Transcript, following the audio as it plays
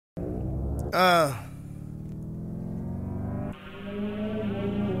Yeah.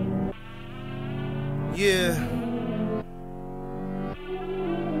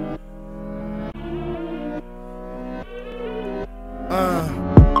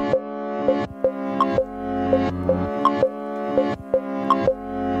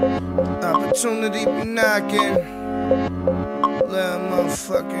 Opportunity be knocking. Little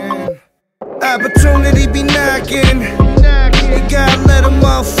motherfucking. Opportunity be knocking. You gotta let a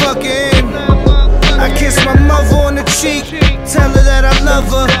motherfucker in. I kiss my mother on the cheek, tell her that I love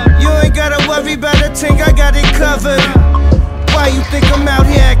her. You ain't gotta worry about a thing, I got it covered. Why you think I'm out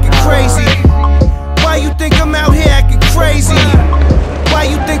here acting crazy? Why you think I'm out here acting crazy? Why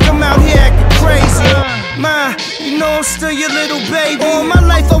you think I'm out here acting crazy? Ma, you know I'm still your little baby. All my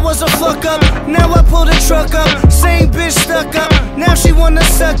life I was a fuck up, now I pull the truck up. Same bitch stuck up, now she wanna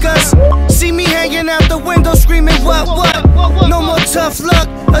suck us. See me hanging out the window screaming what? No more tough luck,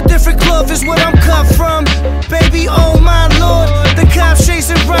 a different cloth is what I'm cut from. Baby, oh my lord, the cops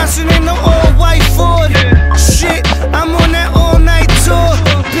chasing Bronson in the all-white Ford. Shit, I'm on that all-night tour.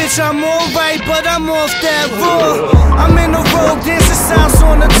 Bitch, I'm alright, but I'm off that raw. I'm in the road dancing salsa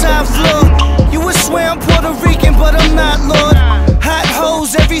on the top floor. You would swear I'm Puerto Rican, but I'm not, Lord. Hot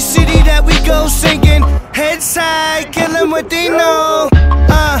hoes, every city that we go singing. Head side, kill them what they know.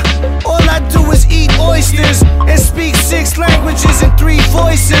 All I do is eat oysters and speak 6 languages and 3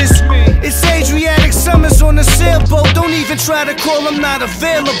 voices. It's Adriatic summers on a sailboat. Don't even try to call, I'm not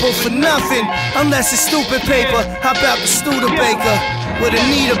available for nothing. Unless it's stupid paper. How about the Studebaker with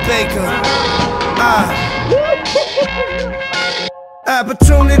Anita Baker?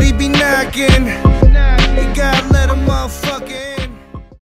 Opportunity be knocking. You gotta let a motherfucker in.